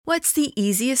What's the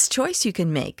easiest choice you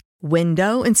can make?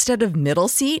 Window instead of middle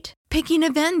seat? Picking a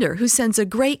vendor who sends a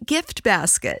great gift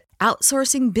basket?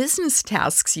 Outsourcing business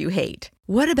tasks you hate?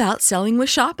 What about selling with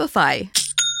Shopify?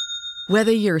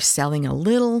 Whether you're selling a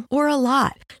little or a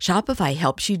lot, Shopify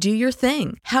helps you do your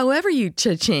thing, however you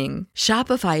cha-ching.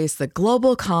 Shopify is the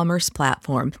global commerce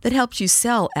platform that helps you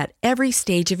sell at every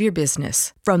stage of your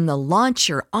business. From the launch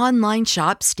your online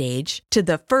shop stage to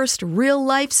the first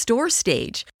real-life store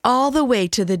stage, all the way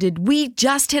to the did we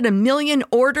just hit a million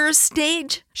orders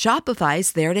stage.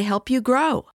 Shopify's there to help you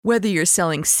grow. Whether you're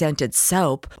selling scented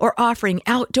soap or offering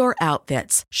outdoor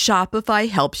outfits, Shopify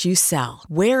helps you sell.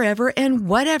 Wherever and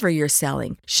whatever you're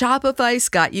selling, Shopify's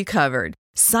got you covered.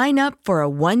 Sign up for a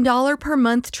 $1 per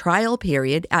month trial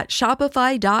period at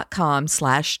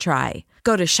shopify.com/try.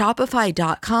 Go to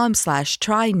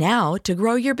shopify.com/try now to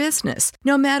grow your business,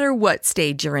 no matter what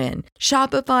stage you're in.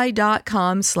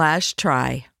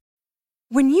 Shopify.com/try.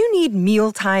 When you need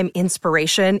mealtime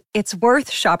inspiration, it's worth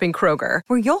shopping Kroger,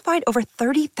 where you'll find over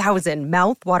 30,000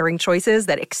 mouth-watering choices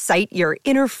that excite your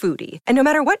inner foodie. And no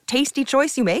matter what tasty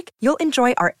choice you make, you'll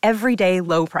enjoy our everyday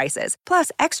low prices,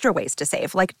 plus extra ways to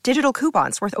save, like digital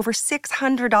coupons worth over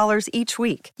 $600 each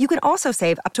week. You can also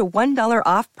save up to $1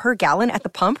 off per gallon at the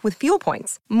pump with fuel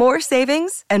points. More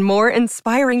savings and more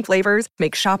inspiring flavors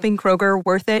make shopping Kroger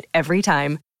worth it every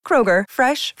time. Kroger,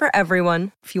 fresh for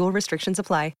everyone. Fuel restrictions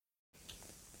apply.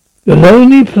 The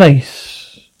lonely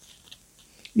place.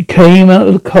 He came out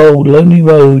of the cold, lonely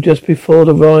road just before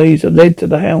the rise that led to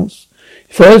the house.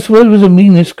 His first word was a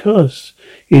meaningless curse.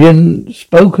 He hadn't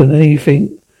spoken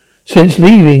anything since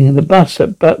leaving the bus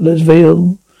at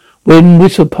Butlersville. Wind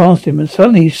whistled past him, and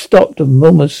suddenly he stopped and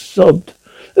almost sobbed.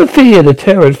 The fear, the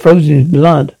terror had frozen his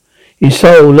blood. His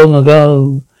soul long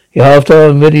ago. He half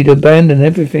turned, ready to abandon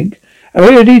everything.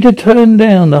 Ready to turn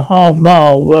down the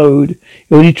half-mile road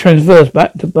he already traversed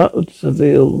back to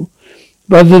Butlersville.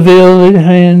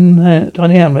 Butlersville,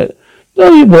 tiny hamlet.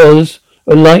 Though it was,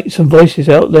 with lights and voices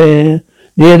out there,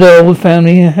 near the old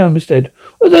family homestead,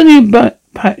 was only a back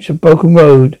patch of broken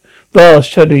road, vast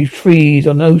shadowy trees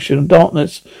on an ocean of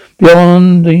darkness.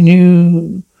 Beyond, he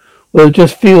knew were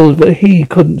just fields, but he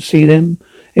couldn't see them.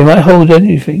 It might hold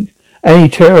anything, any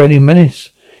terror, any menace.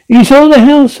 He saw the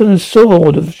house, and a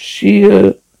sword of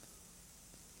sheer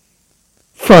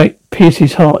fright pierced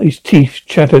his heart. His teeth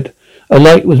chattered. A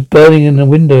light was burning in the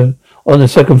window on the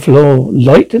second floor.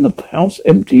 Light in the house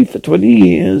empty for 20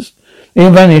 years.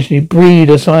 Then vanished, and he breathed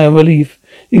a sigh of relief.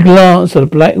 He glanced at the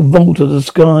black vault of the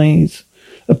skies.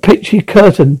 A pitchy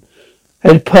curtain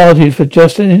had parted for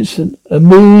just an instant, a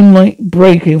moonlight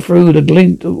breaking through the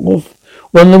glint of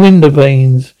one of the window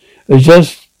panes. It was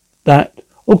just that.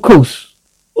 Of course.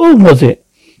 Or was it?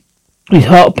 His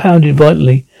heart pounded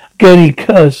violently. Again he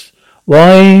cursed.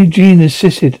 Why Jean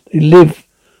insisted they live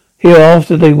here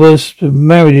after they were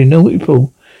married in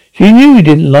April. She knew he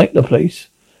didn't like the place.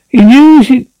 He knew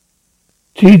she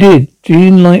did.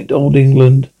 Jean liked old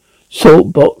England.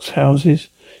 Salt box houses.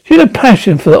 She had a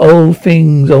passion for old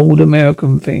things, old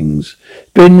American things.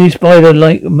 Spindly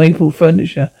spider-like maple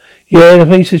furniture. Yeah, the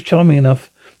place was charming enough.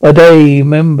 By day he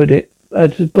remembered it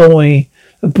as a boy.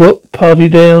 A brook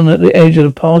parted down at the edge of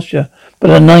the pasture, but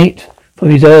at night,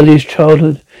 from his earliest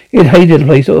childhood, he had hated the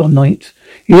place all night.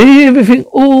 He hated everything,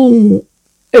 all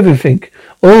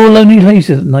lonely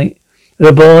places at night.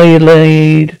 The boy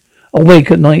laid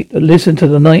awake at night and listened to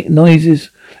the night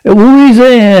noises. They were always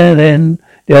there then.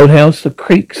 The old house, the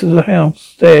creaks of the house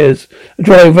stairs, a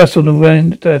dry rustle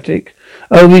around the attic,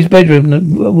 over his bedroom,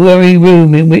 the very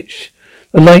room in which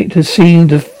the light had seemed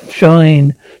to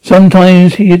shine.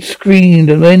 Sometimes he had screamed,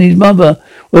 and then his mother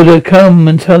would have come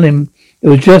and tell him it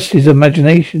was just his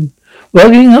imagination.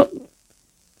 Walking up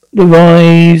the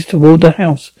rise toward the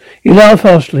house, he laughed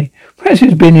harshly. Perhaps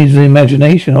it's been his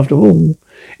imagination after all.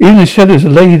 Even the shadows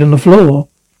laid on the floor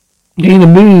began to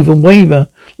move and waver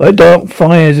like dark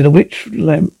fires in a witch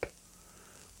lamp.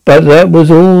 But that was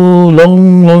all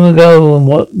long, long ago, and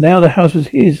now the house was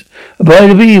his. And by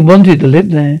the way, he wanted to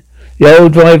live there. The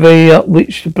old driveway up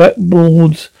which the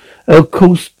blackboards of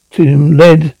costume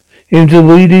led him to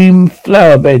weedy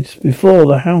flower beds before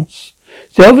the house.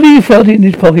 Stealthily he felt in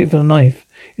his pocket for the knife.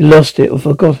 He lost it or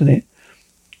forgotten it.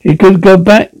 He could go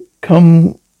back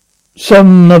come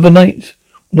some other night.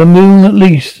 The moon at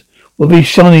least would be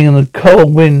shining in the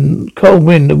cold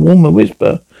wind, a warmer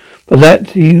whisper. But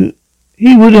that he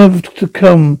would have to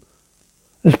come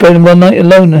and spend one night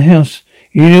alone in the house.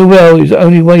 He knew well it was the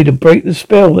only way to break the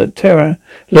spell that terror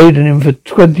laid on him for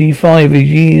 25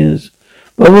 years.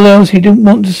 But what else? He didn't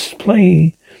want to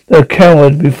play the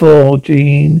coward before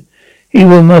Jean. He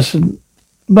must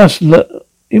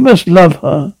love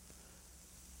her.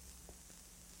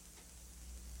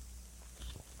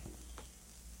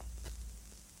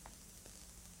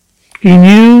 He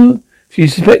knew, she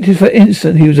suspected for an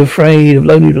instant he was afraid of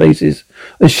lonely places,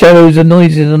 of shadows and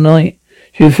noises in the night.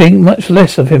 She would think much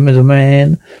less of him as a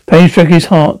man. Pain struck his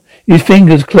heart. His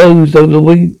fingers closed over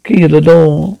the key of the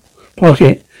door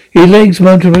pocket. His legs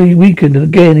momentarily weakened, and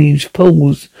again he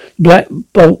paused. The black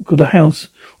bulk of the house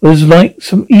was like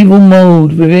some evil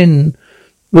mold within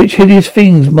which hideous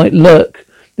things might lurk.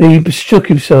 Then he shook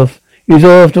himself. He was,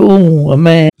 after all, a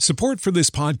man. Support for this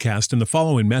podcast and the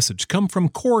following message come from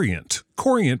Corient.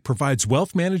 Corient provides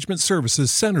wealth management services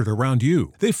centered around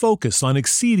you. They focus on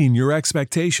exceeding your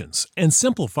expectations and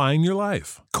simplifying your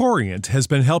life. Corient has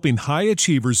been helping high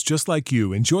achievers just like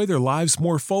you enjoy their lives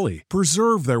more fully,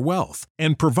 preserve their wealth,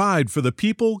 and provide for the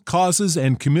people, causes,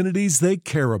 and communities they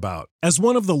care about. As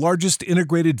one of the largest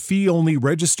integrated fee-only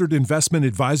registered investment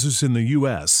advisors in the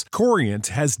U.S., Corient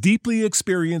has deeply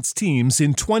experienced teams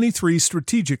in 23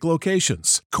 strategic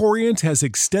locations. Corient has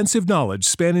extensive knowledge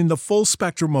spanning the full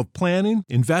spectrum of planning,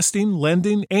 investing,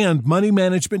 lending, and money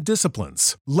management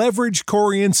disciplines. Leverage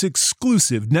Corient's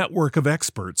exclusive network of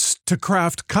experts to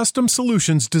craft custom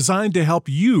solutions designed to help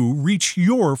you reach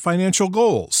your financial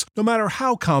goals, no matter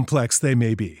how complex they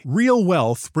may be. Real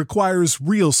wealth requires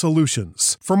real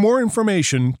solutions. For more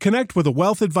information, connect with a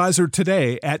wealth advisor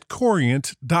today at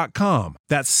Corient.com.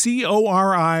 That's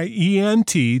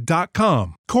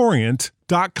Corient.com.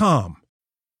 Corient.com.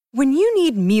 When you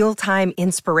need mealtime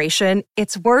inspiration,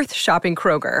 it's worth shopping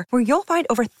Kroger, where you'll find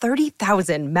over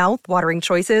 30,000 mouth-watering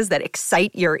choices that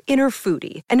excite your inner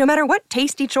foodie. And no matter what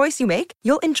tasty choice you make,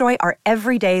 you'll enjoy our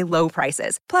everyday low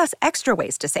prices, plus extra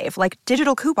ways to save, like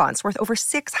digital coupons worth over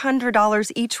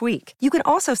 $600 each week. You can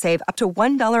also save up to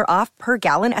 $1 off per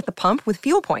gallon at the pump with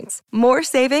fuel points. More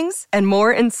savings and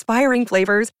more inspiring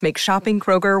flavors make shopping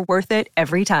Kroger worth it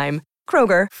every time.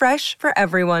 Kroger, fresh for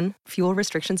everyone. Fuel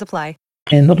restrictions apply.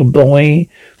 And not a boy,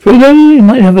 for although he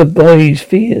might have a boy's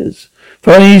fears.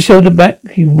 Throwing his shoulder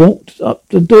back, he walked up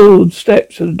the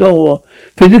steps of the door,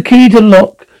 fitted the key to the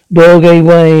lock. The door gave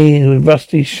way with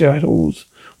rusty shackles.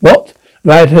 What?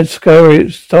 Rat had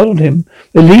startled him.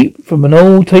 The leap from an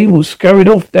old table scurried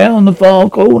off down the far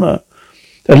corner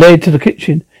that led to the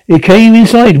kitchen. He came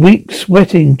inside, weak,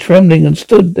 sweating, trembling, and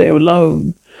stood there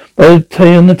alone.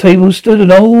 On the table stood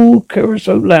an old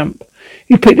kerosene lamp.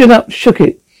 He picked it up, shook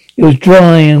it. It was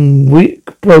dry and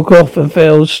wick broke off and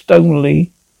fell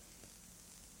stonily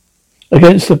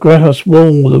against the grass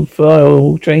wall of the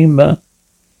file chamber.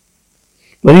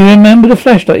 When he remembered the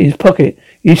flashlight in his pocket,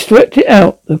 he swept it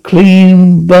out, the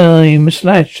clean beam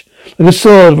slash like a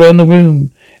sword round the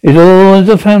room. It was all as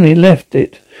the family left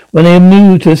it when they had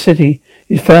moved to the city.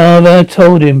 His father had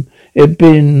told him it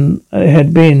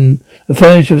had been. The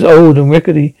furniture was old and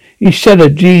rickety. He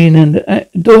shuddered. Jean and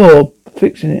the door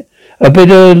fixing it. A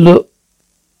bitter look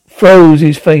froze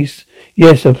his face.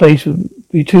 Yes, the place would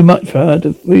be too much for her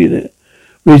to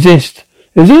resist.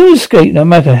 There was no escape, no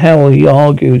matter how he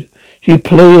argued. She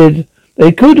pleaded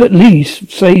they could at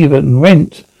least save and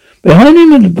rent. Behind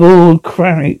him the board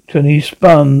cracked and he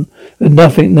spun with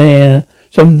nothing there.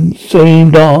 Some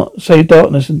save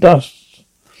darkness and dust.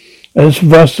 As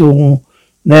Russell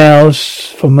now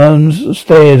from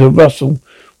upstairs, a rustle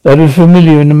that was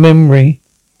familiar in the memory,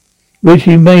 which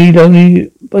he made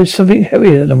only by something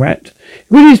heavier than a rat.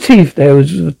 With his teeth,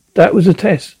 that was a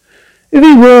test. If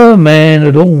he were a man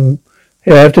at all,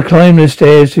 he'd have to climb the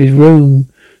stairs to his room,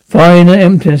 find the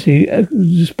emptiness he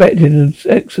expected, and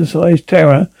exercise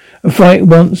terror and fright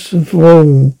once and for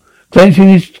all. Clenching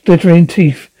his glittering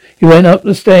teeth, he went up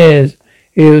the stairs.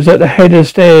 He was at the head of the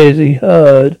stairs. He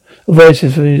heard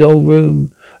voices from his old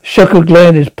room. A shock of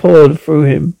gladness poured through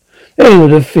him. They were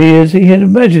the fears he had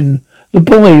imagined. The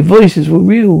boy voices were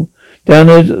real.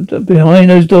 Behind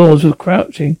those doors was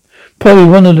crouching. Probably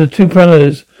one of the two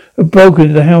brothers had broken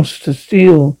into the house to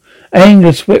steal.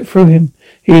 Anger swept through him.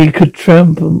 He could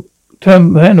handle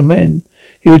men.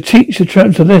 He would teach the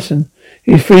tramps a lesson.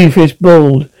 His free fist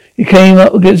balled. He came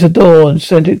up against the door and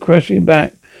sent it crashing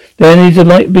back. Then his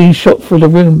light being shot through the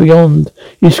room beyond.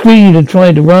 He screamed and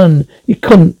tried to run. He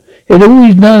couldn't. He had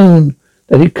always known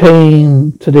that it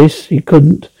came to this. He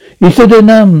couldn't. He stood there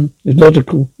numb. It was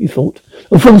logical, he thought.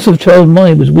 The force of child's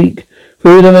mind was weak.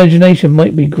 Fluid imagination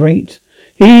might be great.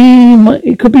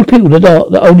 It could be people in the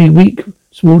dark that only weak,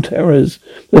 small terrors.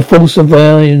 The force of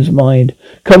Ryan's mind,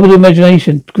 coupled with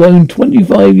imagination, grown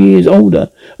 25 years older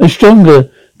and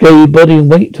stronger, gave body and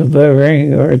weight to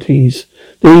varieties.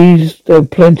 There were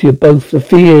plenty of both. The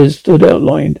fears stood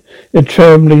outlined. The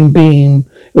trembling beam.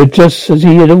 It was just as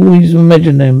he had always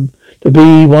imagined them to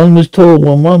be. One was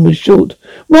tall and one was short.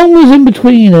 One was in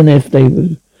between, and if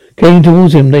they came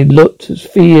towards him, they looked as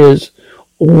fears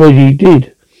already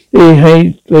did.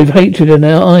 They've hatred in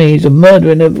their eyes and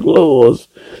murder in their claws.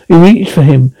 He reached for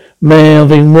him,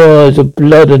 mouthing words of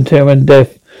blood and terror and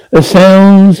death. The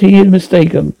sounds he had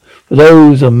mistaken for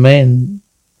those of men.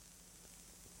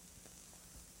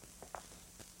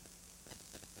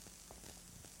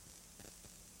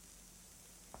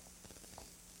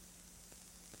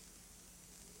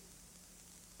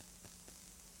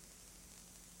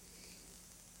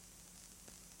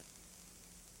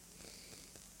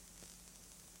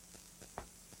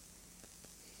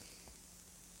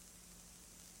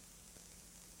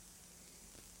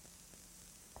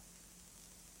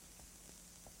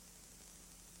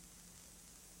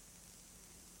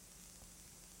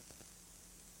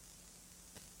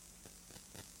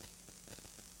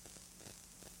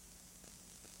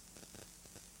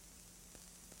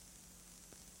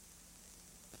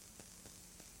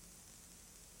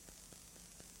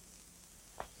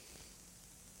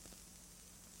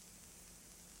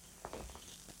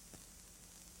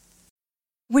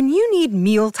 When you need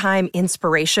mealtime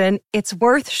inspiration, it's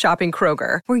worth shopping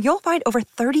Kroger, where you'll find over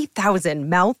 30,000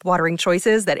 mouth-watering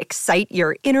choices that excite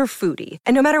your inner foodie.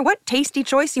 And no matter what tasty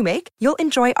choice you make, you'll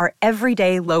enjoy our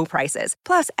everyday low prices,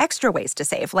 plus extra ways to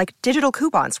save, like digital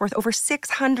coupons worth over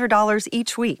 $600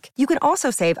 each week. You can also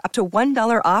save up to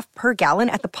 $1 off per gallon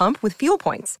at the pump with fuel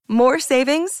points. More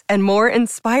savings and more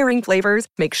inspiring flavors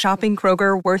make shopping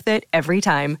Kroger worth it every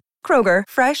time. Kroger,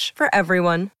 fresh for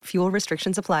everyone. Fuel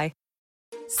restrictions apply.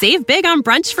 Save big on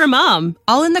brunch for mom,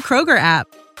 all in the Kroger app.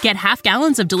 Get half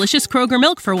gallons of delicious Kroger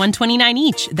milk for $1.29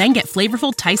 each. Then get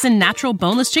flavorful Tyson natural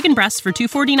boneless chicken breasts for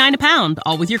 $2.49 a pound,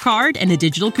 all with your card and a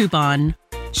digital coupon.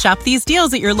 Shop these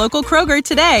deals at your local Kroger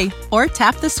today, or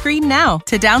tap the screen now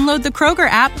to download the Kroger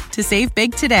app to save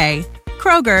big today.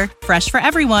 Kroger, fresh for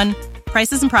everyone.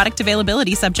 Prices and product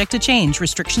availability subject to change.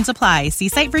 Restrictions apply. See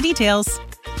site for details.